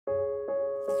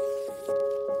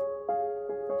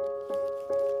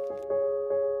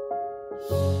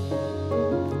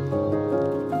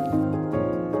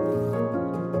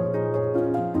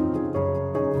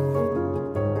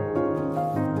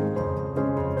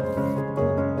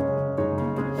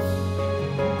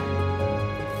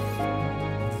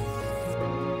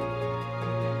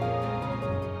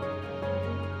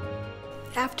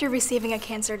After receiving a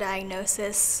cancer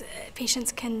diagnosis,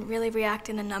 patients can really react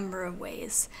in a number of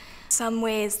ways. Some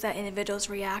ways that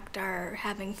individuals react are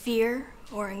having fear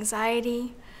or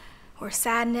anxiety or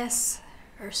sadness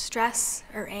or stress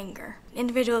or anger.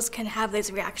 Individuals can have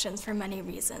these reactions for many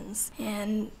reasons,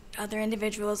 and other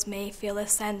individuals may feel a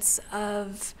sense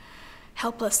of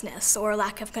helplessness or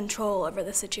lack of control over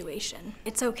the situation.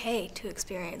 It's okay to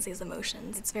experience these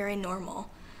emotions. It's very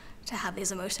normal to have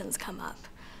these emotions come up.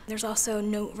 There's also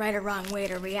no right or wrong way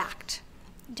to react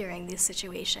during these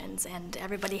situations, and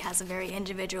everybody has a very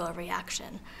individual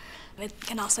reaction. It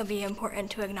can also be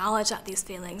important to acknowledge that these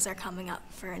feelings are coming up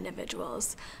for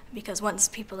individuals, because once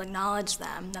people acknowledge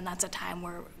them, then that's a time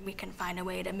where we can find a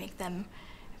way to make them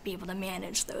be able to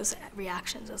manage those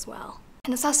reactions as well.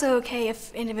 And it's also okay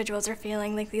if individuals are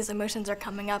feeling like these emotions are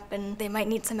coming up and they might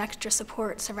need some extra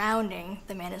support surrounding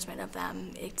the management of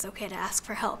them. It's okay to ask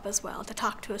for help as well, to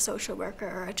talk to a social worker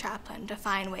or a chaplain to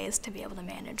find ways to be able to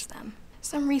manage them.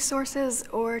 Some resources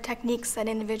or techniques that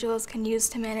individuals can use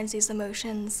to manage these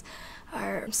emotions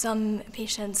are, some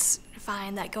patients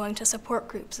find that going to support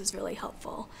groups is really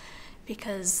helpful,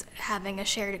 because having a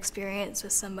shared experience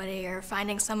with somebody or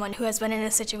finding someone who has been in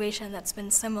a situation that's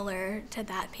been similar to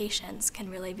that patient's can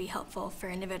really be helpful for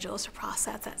individuals to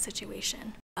process that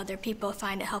situation. Other people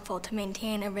find it helpful to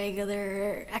maintain a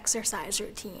regular exercise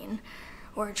routine,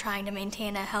 or trying to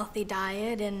maintain a healthy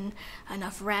diet and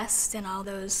enough rest, and all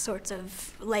those sorts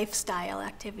of lifestyle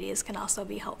activities can also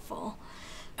be helpful.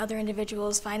 Other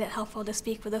individuals find it helpful to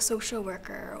speak with a social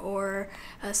worker or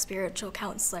a spiritual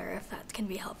counselor, if that can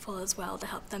be helpful as well, to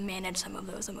help them manage some of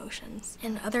those emotions.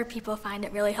 And other people find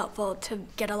it really helpful to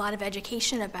get a lot of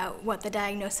education about what the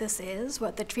diagnosis is,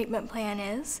 what the treatment plan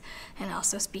is, and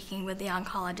also speaking with the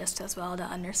oncologist as well to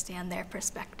understand their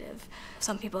perspective.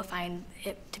 Some people find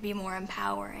it to be more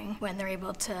empowering when they're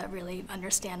able to really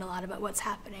understand a lot about what's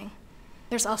happening.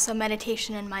 There's also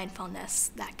meditation and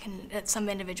mindfulness that some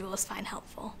individuals find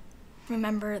helpful.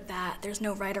 Remember that there's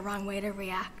no right or wrong way to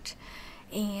react,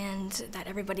 and that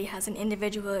everybody has an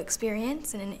individual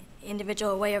experience and an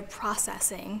individual way of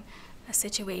processing a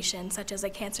situation, such as a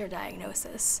cancer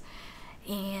diagnosis.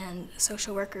 And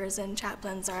social workers and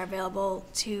chaplains are available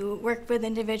to work with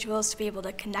individuals to be able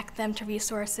to connect them to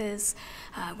resources,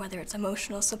 whether it's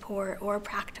emotional support or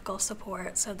practical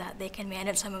support, so that they can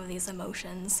manage some of these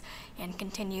emotions and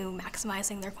continue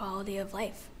maximizing their quality of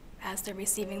life as they're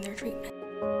receiving their treatment.